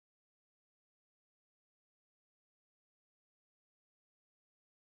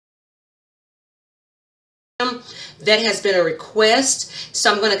That has been a request,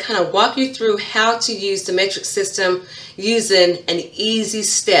 so I'm going to kind of walk you through how to use the metric system using an easy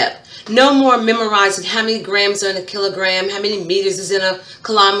step. No more memorizing how many grams are in a kilogram, how many meters is in a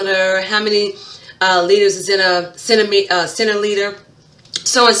kilometer, how many liters is in a centiliter.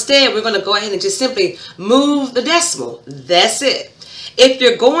 So instead, we're going to go ahead and just simply move the decimal. That's it. If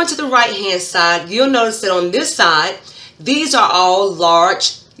you're going to the right hand side, you'll notice that on this side, these are all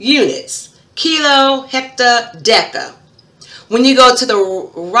large units. Kilo, hecto, deca. When you go to the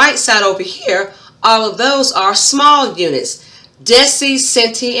right side over here, all of those are small units. Deci,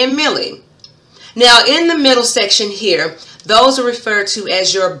 centi, and milli. Now in the middle section here, those are referred to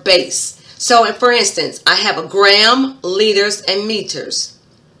as your base. So for instance, I have a gram, liters, and meters.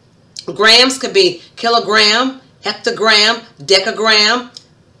 Grams could be kilogram, hectogram, decagram,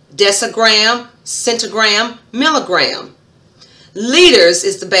 decigram, centigram, milligram. Liters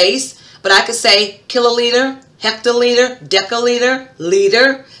is the base, but I could say kiloliter, hectoliter, decaliter,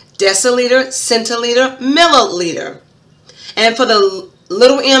 liter, deciliter, centiliter, milliliter. And for the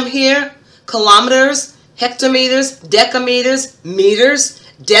little m here, kilometers, hectometers, decameters, meters,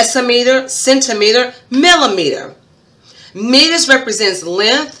 decimeter, centimeter, millimeter. Meters represents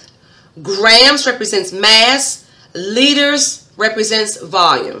length, grams represents mass, liters represents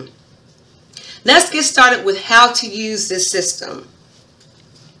volume. Let's get started with how to use this system.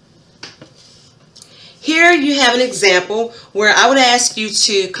 Here you have an example where I would ask you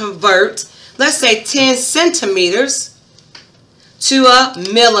to convert, let's say 10 centimeters to a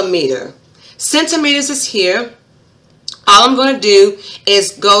millimeter. Centimeters is here. All I'm going to do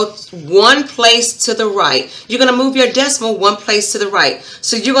is go one place to the right. You're going to move your decimal one place to the right.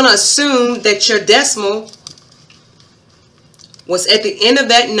 So you're going to assume that your decimal was at the end of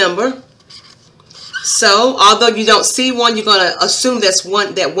that number. So, although you don't see one, you're going to assume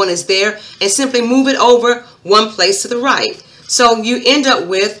that one is there and simply move it over one place to the right. So, you end up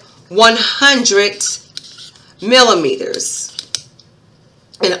with 100 millimeters.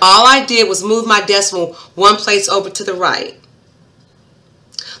 And all I did was move my decimal one place over to the right.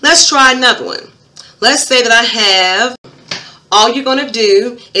 Let's try another one. Let's say that I have, all you're going to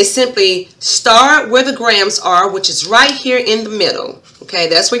do is simply start where the grams are, which is right here in the middle. Okay,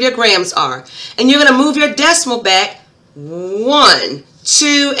 that's where your grams are. And you're going to move your decimal back 1,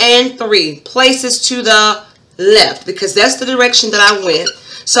 2, and 3 places to the left because that's the direction that I went.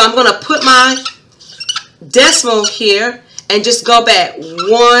 So I'm going to put my decimal here and just go back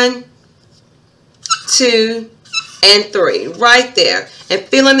 1, 2, and 3 right there. And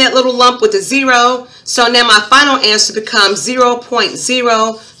fill in that little lump with a 0. So now my final answer becomes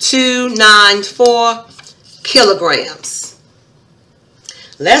 0.0294 kilograms.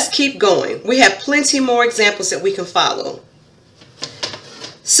 Let's keep going. We have plenty more examples that we can follow.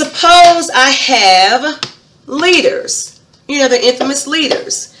 Suppose I have liters. You know, the infamous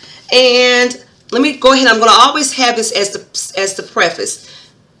liters. And let me go ahead. I'm going to always have this as the preface.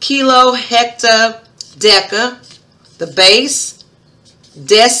 Kilo, hecto, deca, the base,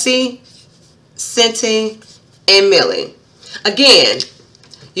 deci, centi, and milli. Again,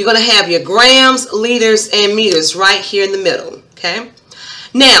 you're going to have your grams, liters, and meters right here in the middle. Okay.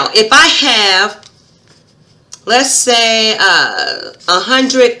 Now, if I have, let's say,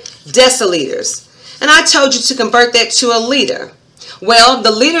 100 deciliters, and I told you to convert that to a liter. Well,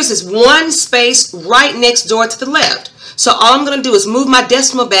 the liters is one space right next door to the left. So all I'm going to do is move my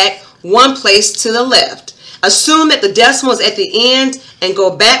decimal back one place to the left. Assume that the decimal is at the end and go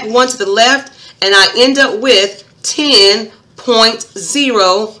back one to the left, and I end up with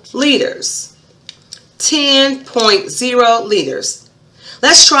 10.0 liters. 10.0 liters.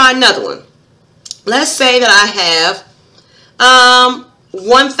 Let's try another one. Let's say that I have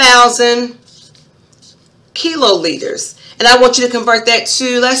 1,000 kiloliters. And I want you to convert that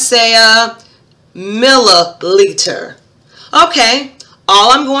to, let's say, a milliliter. Okay,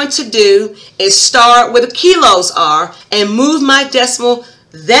 all I'm going to do is start where the kilos are and move my decimal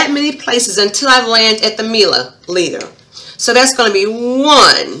that many places until I land at the milliliter. So that's going to be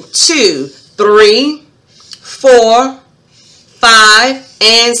 1, 2, 3, 4, 5,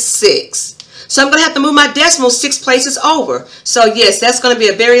 and 6. So I'm going to have to move my decimal 6 places over. So yes, that's going to be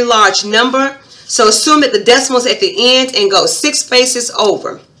a very large number. So assume that the decimal is at the end and go 6 places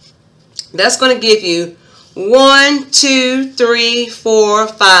over. That's going to give you 1, 2, 3, 4,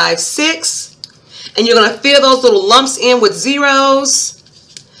 5, 6. And you're going to fill those little lumps in with zeros.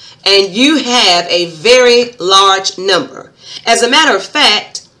 And you have a very large number. As a matter of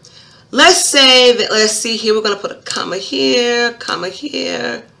fact, let's say that, let's see here, we're going to put a comma here, comma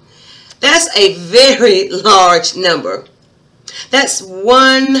here. That's a very large number. That's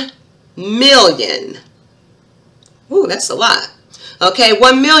 1 million. Ooh, that's a lot. Okay,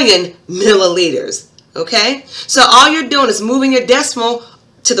 1 million milliliters. Okay, so all you're doing is moving your decimal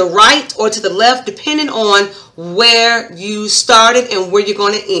to the right or to the left, depending on where you started and where you're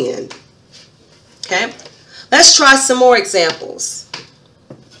going to end. Okay, let's try some more examples.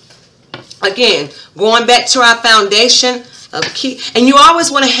 Again, going back to our foundation of key, and you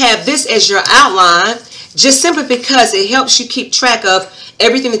always want to have this as your outline, just simply because it helps you keep track of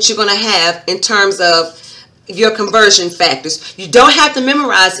everything that you're going to have in terms of your conversion factors. You don't have to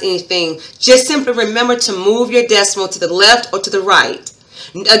memorize anything. Just simply remember to move your decimal to the left or to the right.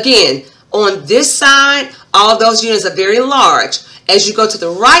 Again, on this side, all those units are very large. As you go to the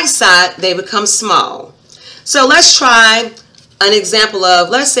right side, they become small. So let's try an example of,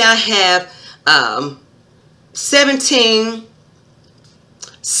 let's say I have 17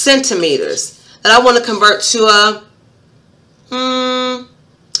 centimeters that I want to convert to a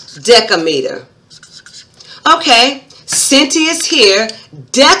decameter. Okay, centi is here,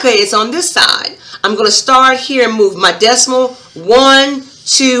 deca is on this side. I'm going to start here and move my decimal 1,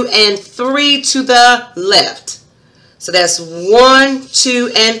 2, and 3 to the left. So that's 1,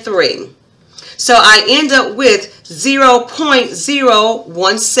 2, and 3. So I end up with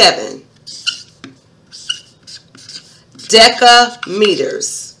 0.017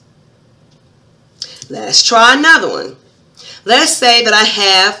 decameters. Let's try another one. Let's say that I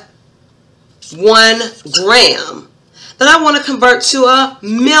have 1 gram that I want to convert to a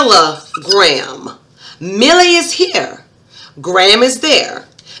milligram. Milli is here. Gram is there.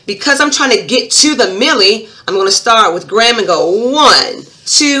 Because I'm trying to get to the milli, I'm going to start with gram and go 1,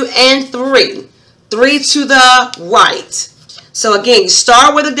 2, and 3. 3 to the right. So again, you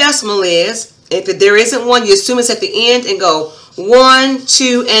start where the decimal is. If there isn't one, you assume it's at the end and go 1,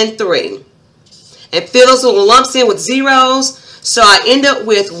 2, and 3. And fill those little lumps in with zeros. So I end up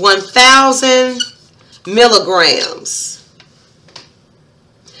with 1,000 milligrams.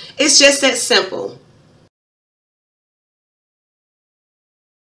 It's just that simple.